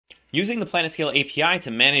using the PlanetScale API to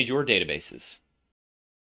manage your databases.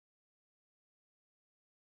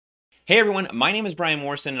 Hey everyone, my name is Brian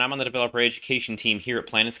Morrison and I'm on the developer education team here at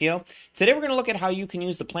PlanetScale. Today we're going to look at how you can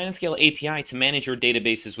use the PlanetScale API to manage your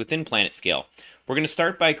databases within PlanetScale. We're going to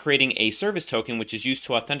start by creating a service token which is used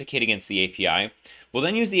to authenticate against the API. We'll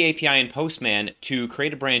then use the API in Postman to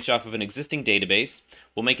create a branch off of an existing database.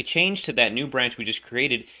 We'll make a change to that new branch we just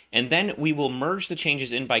created, and then we will merge the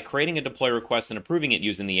changes in by creating a deploy request and approving it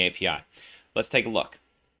using the API. Let's take a look.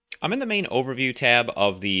 I'm in the main overview tab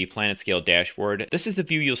of the PlanetScale dashboard. This is the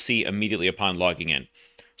view you'll see immediately upon logging in.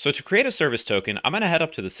 So to create a service token, I'm going to head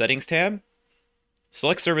up to the settings tab,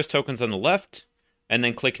 select service tokens on the left, and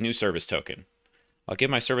then click new service token. I'll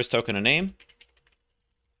give my service token a name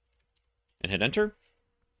and hit enter.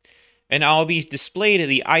 And I'll be displayed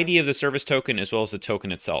the ID of the service token as well as the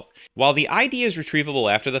token itself. While the ID is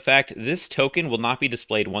retrievable after the fact, this token will not be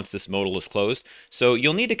displayed once this modal is closed, so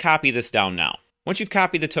you'll need to copy this down now. Once you've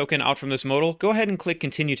copied the token out from this modal, go ahead and click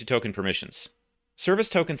Continue to Token Permissions. Service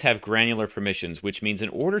tokens have granular permissions, which means in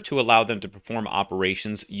order to allow them to perform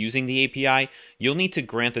operations using the API, you'll need to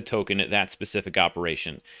grant the token that specific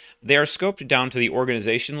operation. They are scoped down to the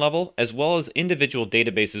organization level, as well as individual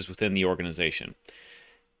databases within the organization.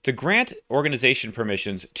 To grant organization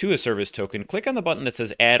permissions to a service token, click on the button that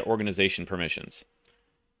says Add Organization Permissions.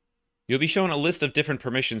 You'll be shown a list of different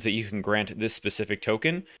permissions that you can grant this specific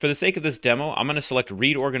token. For the sake of this demo, I'm going to select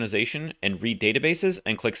Read Organization and Read Databases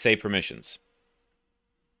and click Save Permissions.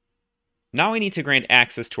 Now we need to grant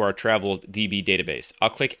access to our TravelDB database. I'll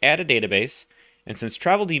click Add a Database, and since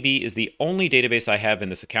TravelDB is the only database I have in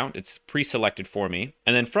this account, it's pre-selected for me.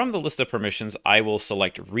 And then from the list of permissions, I will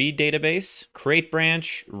select Read Database, Create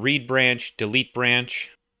Branch, Read Branch, Delete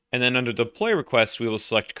Branch, and then under Deploy Request, we will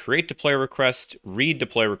select Create Deploy Request, Read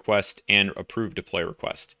Deploy Request, and Approve Deploy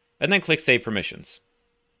Request. And then click Save Permissions.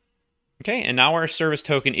 Okay, and now our service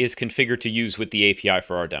token is configured to use with the API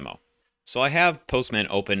for our demo. So I have Postman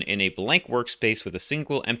open in a blank workspace with a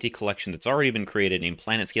single empty collection that's already been created named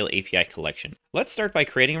PlanetScale API Collection. Let's start by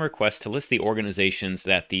creating a request to list the organizations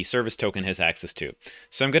that the service token has access to.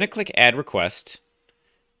 So I'm going to click Add Request,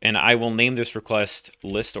 and I will name this request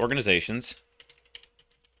List Organizations.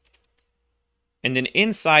 And then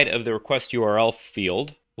inside of the request URL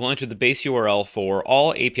field, we'll enter the base URL for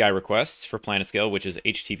all API requests for PlanetScale, which is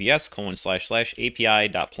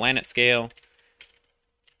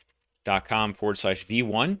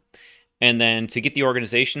https://api.planetscale.com/v1. And then to get the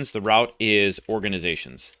organizations, the route is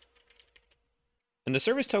organizations. And the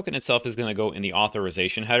service token itself is going to go in the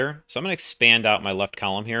authorization header. So I'm going to expand out my left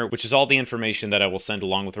column here, which is all the information that I will send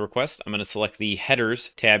along with the request. I'm going to select the headers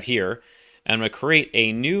tab here, and I'm going to create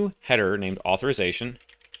a new header named authorization. I'm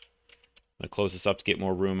going to close this up to get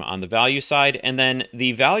more room on the value side. And then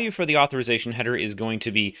the value for the authorization header is going to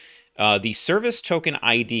be the service token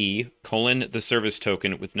ID, the service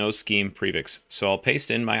token with no scheme prefix. So I'll paste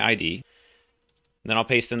in my ID, and then I'll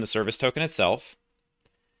paste in the service token itself.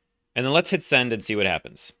 And then let's hit send and see what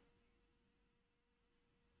happens.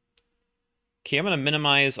 Okay, I'm going to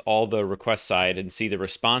minimize all the request side and see the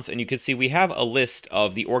response. And you can see we have a list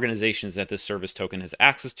of the organizations that this service token has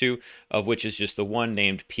access to, of which is just the one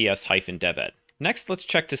named ps-deved. Next, let's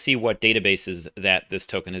check to see what databases that this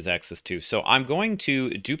token has access to. So I'm going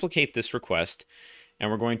to duplicate this request,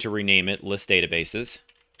 and we're going to rename it List Databases.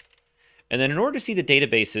 And then in order to see the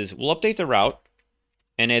databases, we'll update the route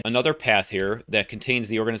and add another path here that contains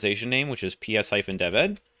the organization name, which is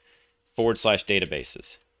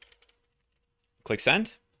ps-deved/databases. Click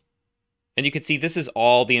Send. And you can see this is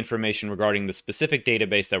all the information regarding the specific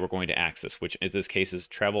database that we're going to access, which in this case is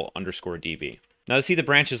travel_db. Now to see the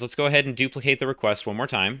branches, let's go ahead and duplicate the request one more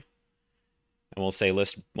time. And we'll say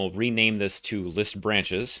list, we'll rename this to list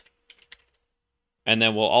branches. And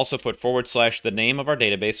then we'll also put / the name of our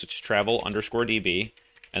database, which is travel_db,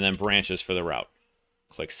 and then branches for the route.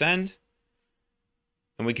 Click Send.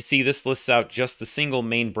 And we can see this lists out just the single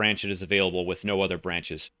main branch that is available with no other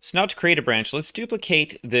branches. So now to create a branch, let's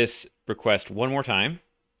duplicate this request one more time.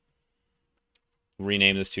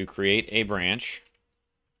 Rename this to Create a Branch.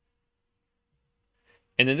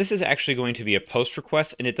 And then this is actually going to be a post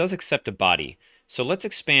request, and it does accept a body. So let's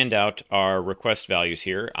expand out our request values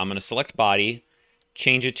here. I'm going to select body,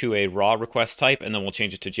 change it to a raw request type, and then we'll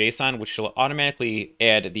change it to JSON, which will automatically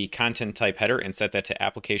add the content type header and set that to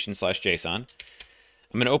application/JSON.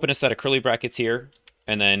 I'm going to open a set of curly brackets here,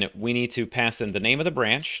 and then we need to pass in the name of the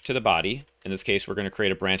branch to the body. In this case, we're going to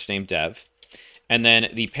create a branch named dev. And then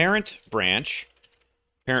the parent branch,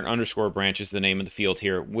 parent_branch is the name of the field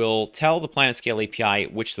here, will tell the PlanetScale API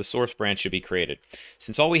which the source branch should be created.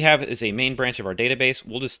 Since all we have is a main branch of our database,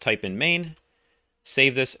 we'll just type in main,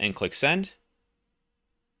 Save this and click send.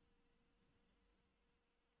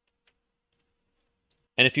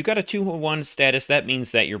 And if you got a 2-1 status, that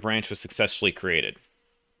means that your branch was successfully created.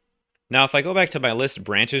 Now, if I go back to my list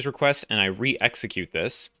branches request and I re-execute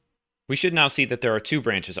this, we should now see that there are 2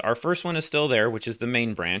 branches. Our first one is still there, which is the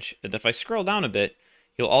main branch. And if I scroll down a bit,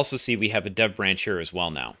 you'll also see we have a dev branch here as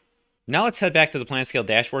well now. Now let's head back to the PlanetScale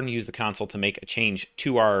dashboard and use the console to make a change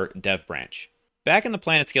to our dev branch. Back in the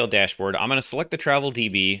PlanetScale dashboard, I'm going to select the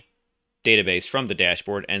TravelDB database from the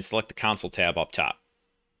dashboard and select the console tab up top.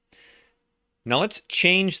 Now let's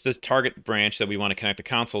change the target branch that we want to connect the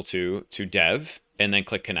console to dev, and then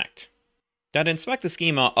click connect. Now to inspect the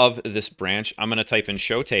schema of this branch, I'm going to type in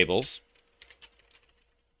show tables.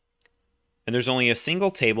 And there's only a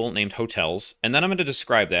single table named hotels. And then I'm going to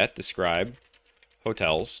describe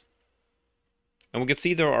hotels. And we can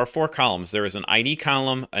see there are 4 columns. There is an ID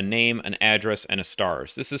column, a name, an address, and a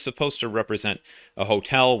stars. This is supposed to represent a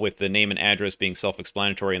hotel with the name and address being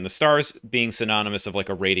self-explanatory and the stars being synonymous of like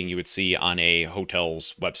a rating you would see on a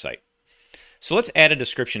hotel's website. So let's add a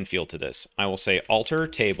description field to this. I will say alter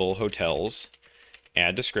table hotels,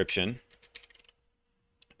 add description.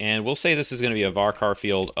 And we'll say this is going to be a varchar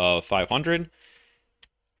field of 500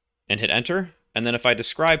 and hit enter. And then if I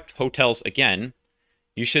describe hotels again,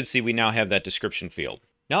 you should see we now have that description field.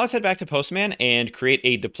 Now let's head back to Postman and create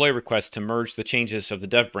a deploy request to merge the changes of the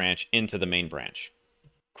dev branch into the main branch.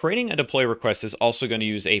 Creating a deploy request is also going to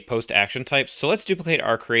use a post action type. So let's duplicate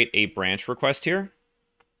our create a branch request here.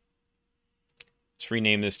 Let's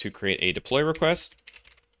rename this to create a deploy request.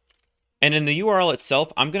 And in the URL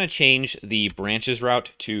itself, I'm going to change the branches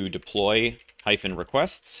route to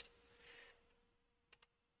deploy-requests.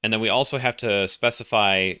 And then we also have to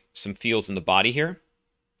specify some fields in the body here.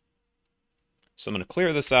 So I'm going to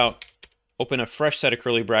clear this out, open a fresh set of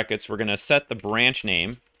curly brackets. We're going to set the branch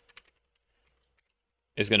name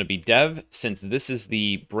is going to be dev, since this is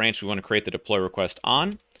the branch we want to create the deploy request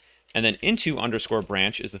on. And then into underscore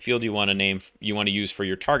branch is the field you want to use for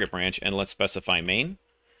your target branch, and let's specify main.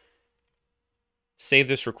 Save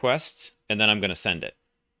this request, and then I'm going to send it.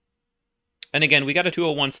 And again, we got a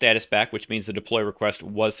 201 status back, which means the deploy request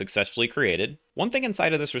was successfully created. One thing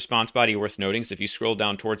inside of this response body worth noting is if you scroll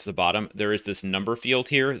down towards the bottom, there is this number field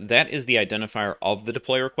here. That is the identifier of the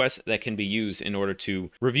deploy request that can be used in order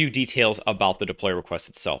to review details about the deploy request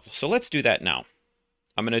itself. So let's do that now.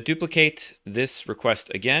 I'm going to duplicate this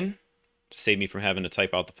request again to save me from having to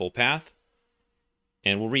type out the full path.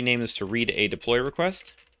 And we'll rename this to read a deploy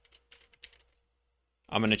request.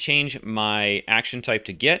 I'm going to change my action type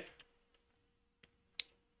to get,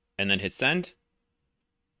 and then hit send.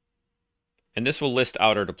 And this will list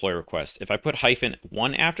out our deploy request. If I put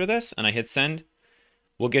 -1 after this and I hit send,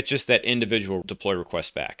 we'll get just that individual deploy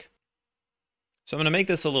request back. So I'm going to make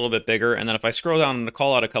this a little bit bigger, and then if I scroll down, I'm going to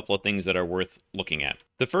call out a couple of things that are worth looking at.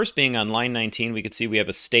 The first being on line 19, we can see we have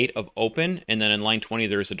a state of open, and then in line 20,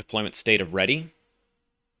 there's a deployment state of ready.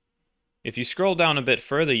 If you scroll down a bit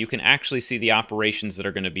further, you can actually see the operations that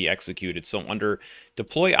are going to be executed. So under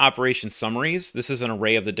deploy operation summaries, this is an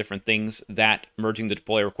array of the different things that merging the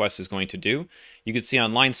deploy request is going to do. You can see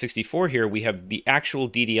on line 64 here, we have the actual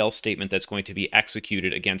DDL statement that's going to be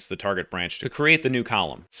executed against the target branch to create the new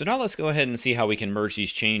column. So now let's go ahead and see how we can merge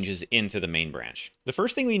these changes into the main branch. The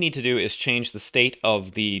first thing we need to do is change the state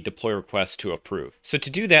of the deploy request to approve. So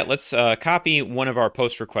to do that, let's copy one of our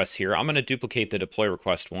post requests here. I'm going to duplicate the deploy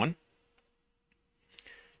request one.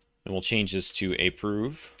 And we'll change this to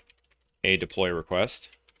approve a deploy request.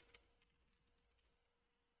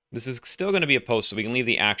 This is still going to be a post, so we can leave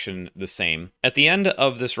the action the same. At the end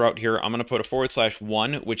of this route here, I'm going to put a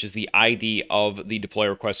 /1, which is the ID of the deploy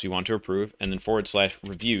request we want to approve, and then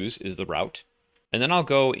 /reviews is the route. And then I'll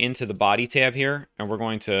go into the body tab here, and we're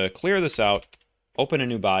going to clear this out, open a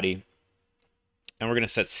new body, and we're going to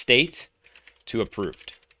set state to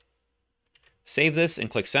approved. Save this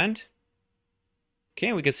and click send.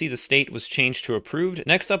 Okay, we can see the state was changed to approved.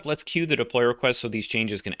 Next up, let's queue the deploy request so these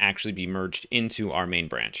changes can actually be merged into our main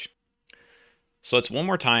branch. So let's one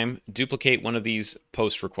more time duplicate one of these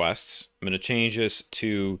post requests. I'm going to change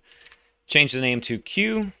the name to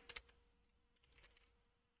queue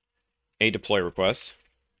a deploy request.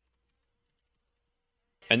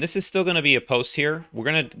 And this is still going to be a post here. We're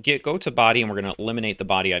going to go to body, and we're going to eliminate the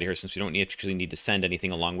body out of here since we don't actually need to send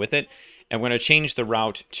anything along with it. And we're going to change the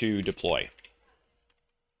route to deploy.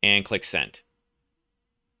 And click send.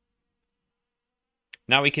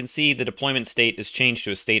 Now we can see the deployment state is changed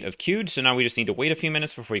to a state of queued, so now we just need to wait a few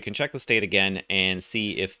minutes before we can check the state again and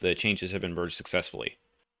see if the changes have been merged successfully.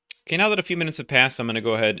 Okay, now that a few minutes have passed, I'm going to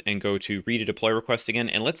go ahead and go to read a deploy request again,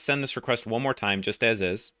 and let's send this request one more time just as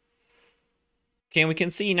is. Okay, and we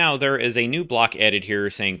can see now there is a new block added here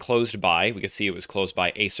saying closed by. We can see it was closed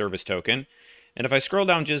by a service token. And if I scroll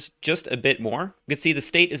down just a bit more, we can see the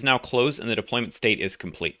state is now closed and the deployment state is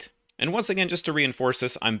complete. And once again, just to reinforce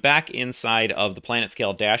this, I'm back inside of the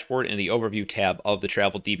PlanetScale dashboard in the overview tab of the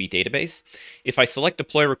TravelDB database. If I select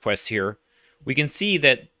deploy requests here, we can see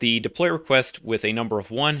that the deploy request with a number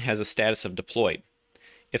of 1 has a status of deployed.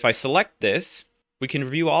 If I select this, we can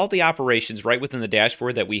review all the operations right within the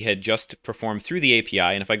dashboard that we had just performed through the API.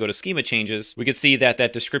 And if I go to schema changes, we can see that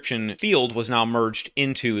that description field was now merged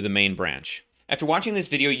into the main branch. After watching this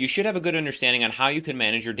video, you should have a good understanding on how you can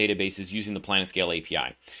manage your databases using the PlanetScale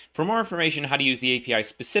API. For more information on how to use the API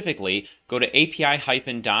specifically, go to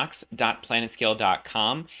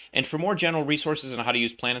api-docs.planetscale.com. And for more general resources on how to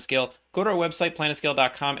use PlanetScale, go to our website,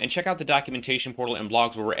 planetscale.com, and check out the documentation portal and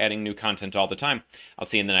blogs where we're adding new content all the time. I'll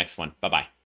see you in the next one. Bye-bye.